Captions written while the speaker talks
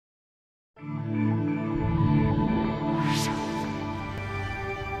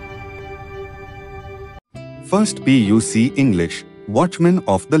First PUC English, Watchman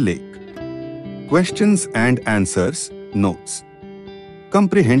of the Lake. Questions and answers, notes.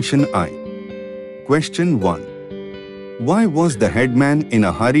 Comprehension I. Question 1. Why was the headman in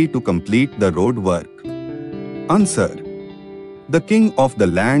a hurry to complete the road work? Answer. The king of the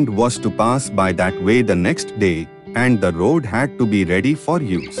land was to pass by that way the next day, and the road had to be ready for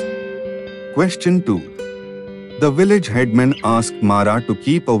use. Question 2. The village headman asked Mora to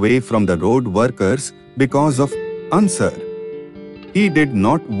keep away from the road workers because of. Answer. He did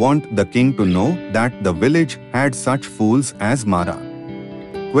not want the king to know that the village had such fools as Mora.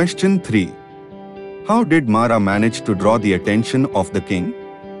 Question 3. How did Mora manage to draw the attention of the king?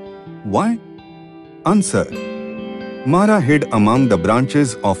 Why? Answer. Mora hid among the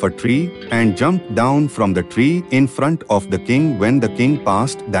branches of a tree and jumped down from the tree in front of the king when the king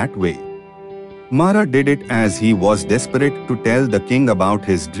passed that way. Mora did it as he was desperate to tell the king about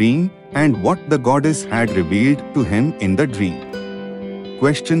his dream and what the goddess had revealed to him in the dream.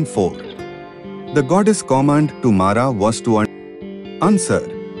 Question 4. The goddess' command to Mora was to Answer.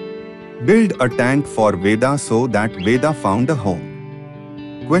 Build a tank for Veda so that Veda found a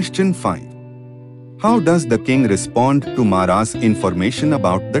home. Question 5. How does the king respond to Mora's information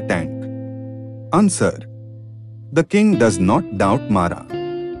about the tank? Answer. The king does not doubt Mora.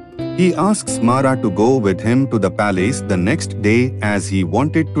 He asks Mora to go with him to the palace the next day as he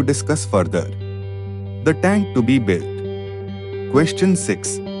wanted to discuss further the tank to be built. Question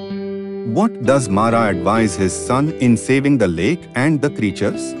 6. What does Mora advise his son in saving the lake and the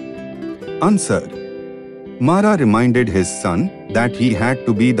creatures? Answer. Mora reminded his son that he had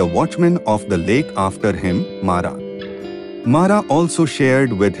to be the watchman of the lake after him, Mora. Mora also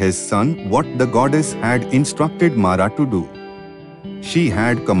shared with his son what the goddess had instructed Mora to do. She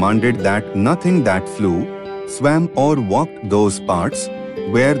had commanded that nothing that flew, swam or walked those parts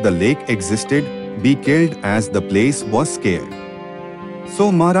where the lake existed be killed as the place was scared.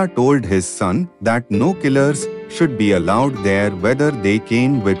 So Mora told his son that no killers should be allowed there, whether they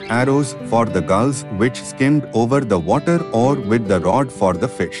came with arrows for the gulls which skimmed over the water or with the rod for the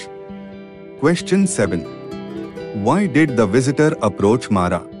fish. Question 7. Why did the visitor approach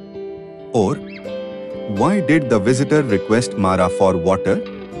Mora? Or, why did the visitor request Mora for water?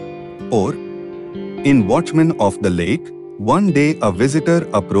 Or, in Watchman of the Lake, one day a visitor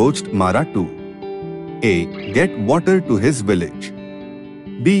approached Mora to A. Get water to his village.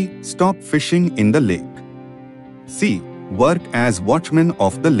 B. Stop fishing in the lake. C. Work as watchman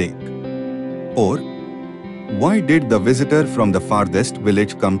of the lake. Or, why did the visitor from the farthest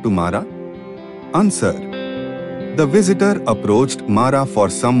village come to Mora? Answer. The visitor approached Mora for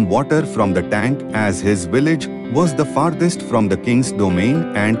some water from the tank as his village was the farthest from the king's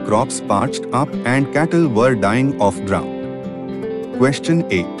domain and crops parched up and cattle were dying of drought. Question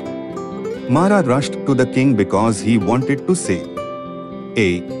 8. Mora rushed to the king because he wanted to save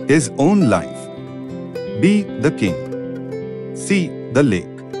A. His own life. B. The king. C. The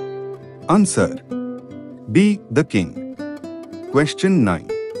lake. Answer. B. The king. Question 9.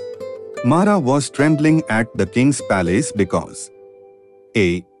 Mora was trembling at the king's palace because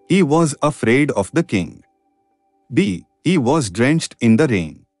A. He was afraid of the king. B. He was drenched in the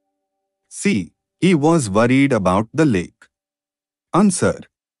rain. C. He was worried about the lake. Answer.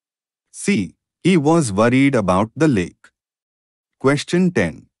 C. He was worried about the lake. Question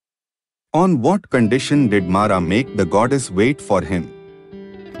 10. On what condition did Mora make the goddess wait for him?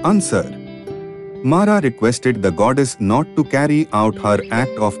 Answer. Mora requested the goddess not to carry out her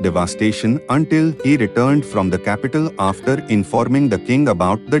act of devastation until he returned from the capital after informing the king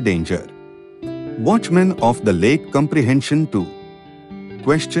about the danger. Watchman of the Lake Comprehension 2.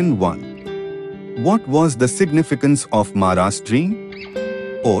 Question 1. What was the significance of Mora's dream?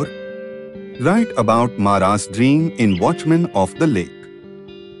 Or, write about Mora's dream in Watchman of the Lake.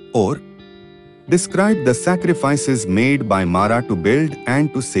 Or, describe the sacrifices made by Mora to build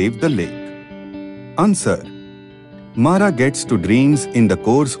and to save the lake. Answer. Mora gets to dreams in the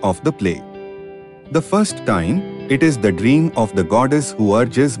course of the play. The first time, it is the dream of the goddess who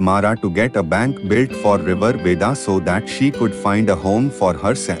urges Mora to get a bank built for river Veda so that she could find a home for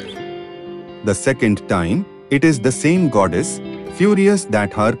herself. The second time, it is the same goddess, furious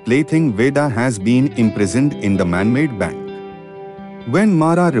that her plaything Veda has been imprisoned in the man-made bank. When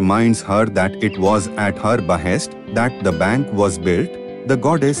Mora reminds her that it was at her behest that the bank was built, the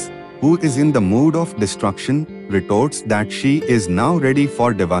goddess, who is in the mood of destruction, retorts that she is now ready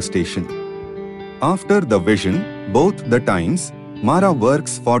for devastation. After the vision, both the times, Mora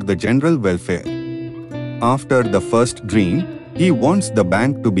works for the general welfare. After the first dream, he wants the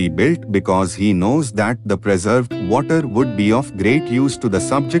bank to be built because he knows that the preserved water would be of great use to the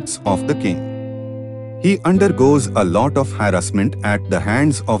subjects of the king. He undergoes a lot of harassment at the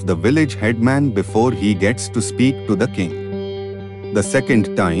hands of the village headman before he gets to speak to the king. The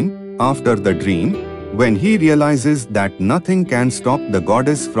second time, after the dream, when he realizes that nothing can stop the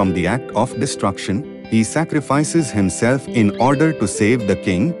goddess from the act of destruction, he sacrifices himself in order to save the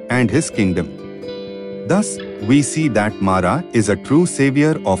king and his kingdom. Thus, we see that Mara is a true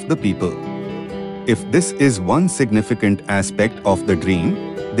savior of the people. If this is one significant aspect of the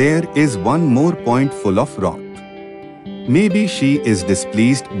dream, there is one more point full of wrath. Maybe she is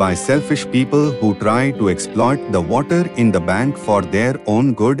displeased by selfish people who try to exploit the water in the bank for their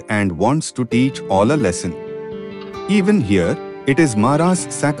own good and wants to teach all a lesson. Even here, it is Mara's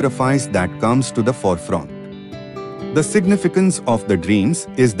sacrifice that comes to the forefront. The significance of the dreams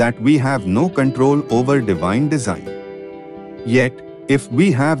is that we have no control over divine design. Yet, if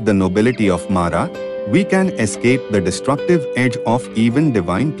we have the nobility of Mara, we can escape the destructive edge of even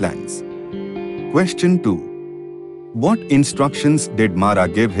divine plans. Question 2. What instructions did Mara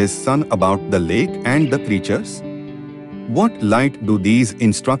give his son about the lake and the creatures? What light do these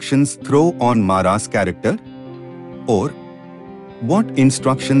instructions throw on Mara's character? Or, what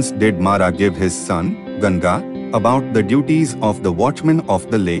instructions did Mara give his son, Ganga, about the duties of the watchman of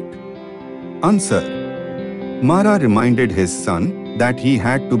the lake? Answer. Mara reminded his son that he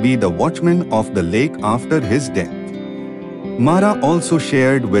had to be the watchman of the lake after his death. Mara also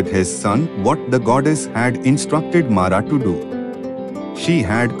shared with his son what the goddess had instructed Mara to do. She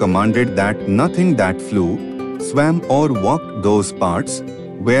had commanded that nothing that flew, swam or walked those parts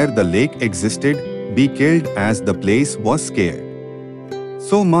where the lake existed be killed, as the place was scared.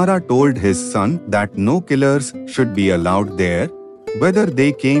 So Mara told his son that no killers should be allowed there, whether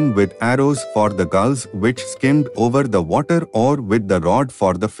they came with arrows for the gulls which skimmed over the water or with the rod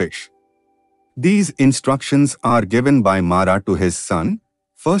for the fish. These instructions are given by Mara to his son,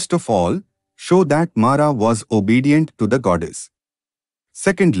 first of all, show that Mara was obedient to the goddess.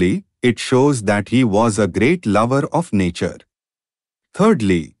 Secondly, it shows that he was a great lover of nature.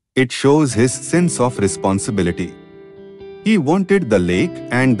 Thirdly, it shows his sense of responsibility. He wanted the lake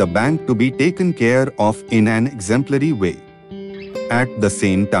and the bank to be taken care of in an exemplary way. At the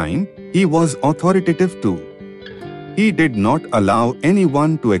same time, he was authoritative too. He did not allow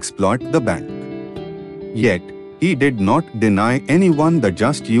anyone to exploit the bank. Yet, he did not deny anyone the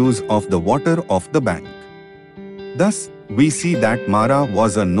just use of the water of the bank. Thus, we see that Mara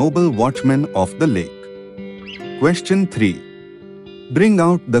was a noble watchman of the lake. Question 3. Bring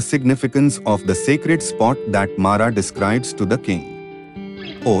out the significance of the sacred spot that Mara describes to the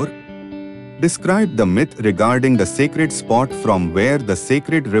king. Or, describe the myth regarding the sacred spot from where the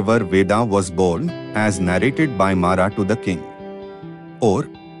sacred river Veda was born, as narrated by Mara to the king. Or,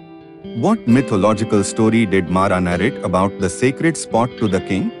 what mythological story did Mara narrate about the sacred spot to the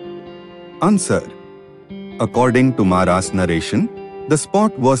king? Answer. According to Mara's narration, the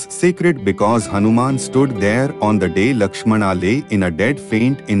spot was sacred because Hanuman stood there on the day Lakshmana lay in a dead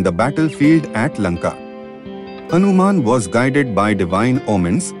faint in the battlefield at Lanka. Hanuman was guided by divine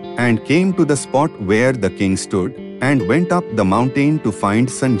omens and came to the spot where the king stood and went up the mountain to find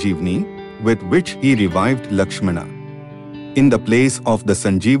Sanjeevani, with which he revived Lakshmana. In the place of the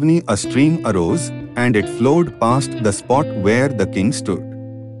Sanjeevani a stream arose, and it flowed past the spot where the king stood.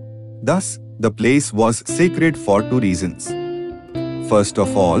 Thus, the place was sacred for two reasons. First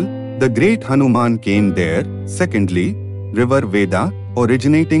of all, the great Hanuman came there. Secondly, river Veda,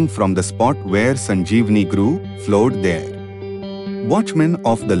 originating from the spot where Sanjeevani grew, flowed there. Watchman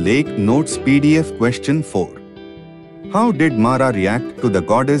of the Lake notes PDF question 4. How did Mara react to the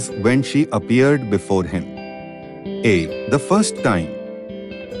goddess when she appeared before him? A. The first time.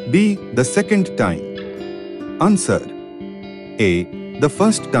 B. The second time. Answer. A. The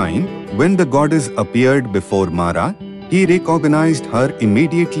first time, when the goddess appeared before Mara, he recognized her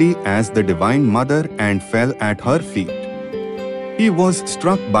immediately as the Divine Mother and fell at her feet. He was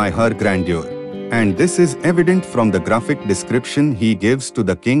struck by her grandeur, and this is evident from the graphic description he gives to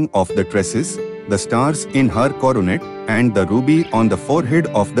the king of the tresses, the stars in her coronet, and the ruby on the forehead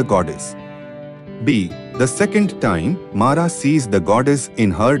of the goddess. B. The second time, Mara sees the goddess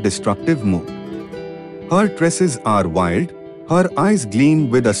in her destructive mood. Her tresses are wild, her eyes gleam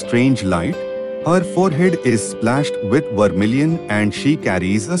with a strange light, her forehead is splashed with vermilion and she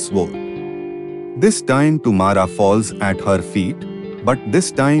carries a sword. This time Mara falls at her feet, but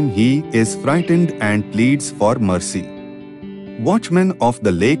this time he is frightened and pleads for mercy. Watchman of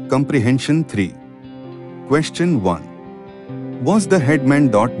the Lake Comprehension 3. Question 1. Was the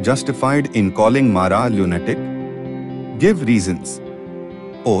headman justified in calling Mara lunatic? Give reasons.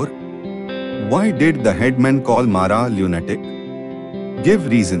 Or, why did the headman call Mara lunatic? Give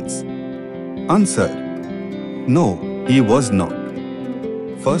reasons. Answer. No, he was not.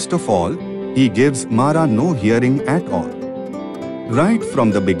 First of all, he gives Mara no hearing at all. Right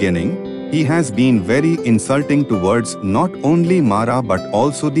from the beginning, he has been very insulting towards not only Mara but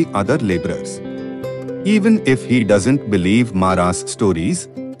also the other laborers. Even if he doesn't believe Mara's stories,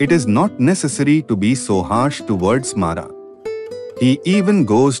 it is not necessary to be so harsh towards Mara. He even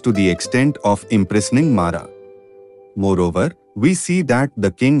goes to the extent of imprisoning Mara. Moreover, we see that the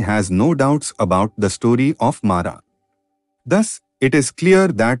king has no doubts about the story of Mara. Thus, it is clear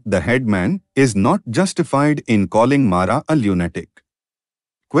that the headman is not justified in calling Mara a lunatic.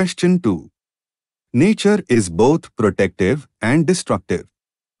 Question 2. Nature is both protective and destructive.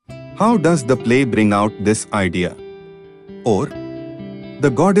 How does the play bring out this idea? Or, the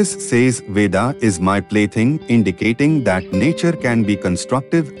goddess says Veda is my plaything, indicating that nature can be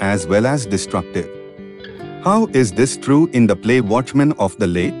constructive as well as destructive. How is this true in the play Watchman of the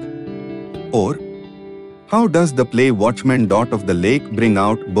Lake? Or, how does the play Watchman of the Lake bring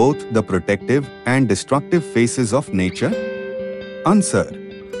out both the protective and destructive faces of nature? Answer.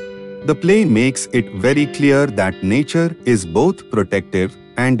 The play makes it very clear that nature is both protective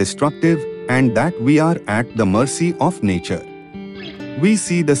and destructive, and that we are at the mercy of nature. We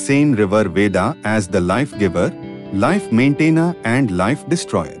see the same river Veda as the life giver, life maintainer and life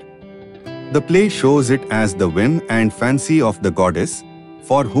destroyer. The play shows it as the whim and fancy of the goddess,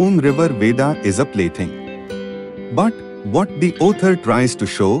 for whom river Veda is a plaything. But what the author tries to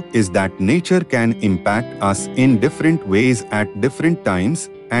show is that nature can impact us in different ways at different times,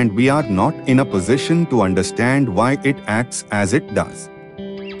 and we are not in a position to understand why it acts as it does.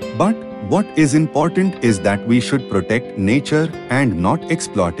 But what is important is that we should protect nature and not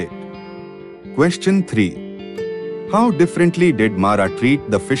exploit it. Question 3. How differently did Mara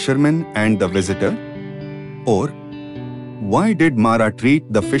treat the fisherman and the visitor? Or, why did Mara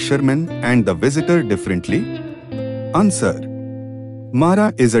treat the fisherman and the visitor differently? Answer.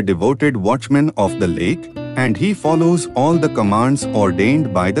 Mara is a devoted watchman of the lake, and he follows all the commands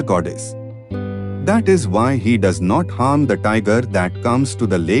ordained by the goddess. That is why he does not harm the tiger that comes to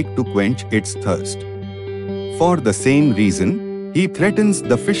the lake to quench its thirst. For the same reason, he threatens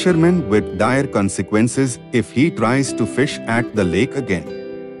the fisherman with dire consequences if he tries to fish at the lake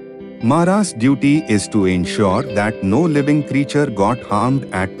again. Mara's duty is to ensure that no living creature got harmed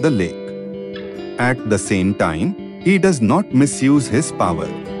at the lake. At the same time, he does not misuse his power.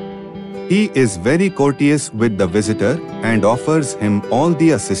 He is very courteous with the visitor and offers him all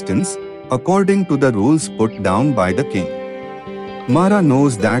the assistance according to the rules put down by the king. Mara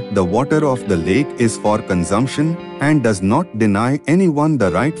knows that the water of the lake is for consumption and does not deny anyone the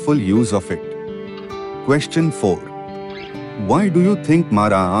rightful use of it. Question 4. Why do you think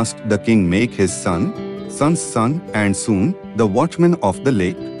Mara asked the king make his son's son, and soon the watchman of the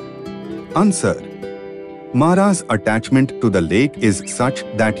lake? Answer. Mara's attachment to the lake is such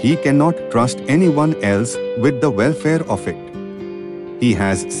that he cannot trust anyone else with the welfare of it. He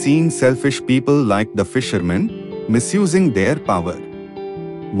has seen selfish people like the fishermen misusing their power.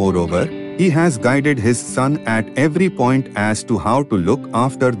 Moreover, he has guided his son at every point as to how to look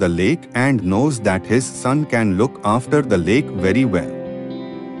after the lake and knows that his son can look after the lake very well.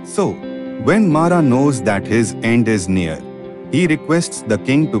 So, when Mara knows that his end is near, he requests the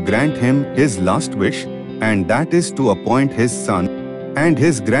king to grant him his last wish, and that is to appoint his son and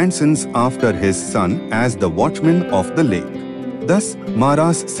his grandsons after his son as the watchmen of the lake. Thus,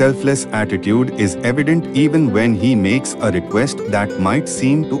 Mara's selfless attitude is evident even when he makes a request that might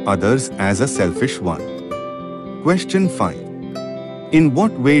seem to others as a selfish one. Question 5. In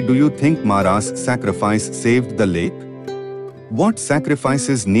what way do you think Mara's sacrifice saved the lake? What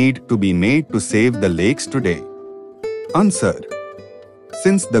sacrifices need to be made to save the lakes today? Answer.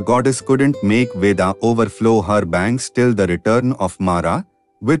 Since the goddess couldn't make Veda overflow her banks till the return of Mara,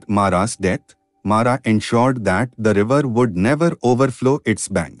 with Mara's death, Mara ensured that the river would never overflow its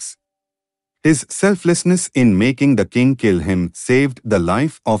banks. His selflessness in making the king kill him saved the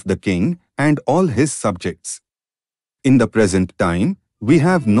life of the king and all his subjects. In the present time, we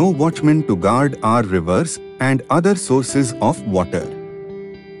have no watchman to guard our rivers and other sources of water.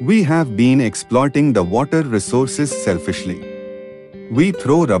 We have been exploiting the water resources selfishly. We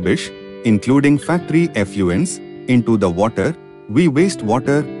throw rubbish, including factory effluents, into the water. We waste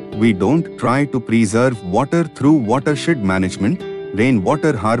water. We don't try to preserve water through watershed management,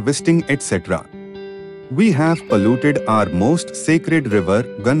 rainwater harvesting, etc. We have polluted our most sacred river,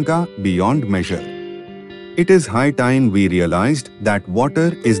 Ganga, beyond measure. It is high time we realized that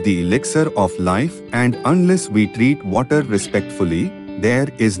water is the elixir of life, and unless we treat water respectfully, there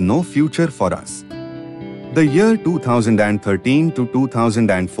is no future for us. The year 2013 to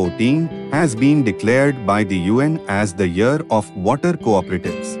 2014 has been declared by the UN as the Year of Water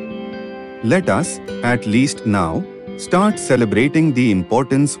Cooperatives. Let us, at least now, start celebrating the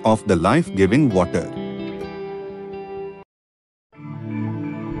importance of the life-giving water.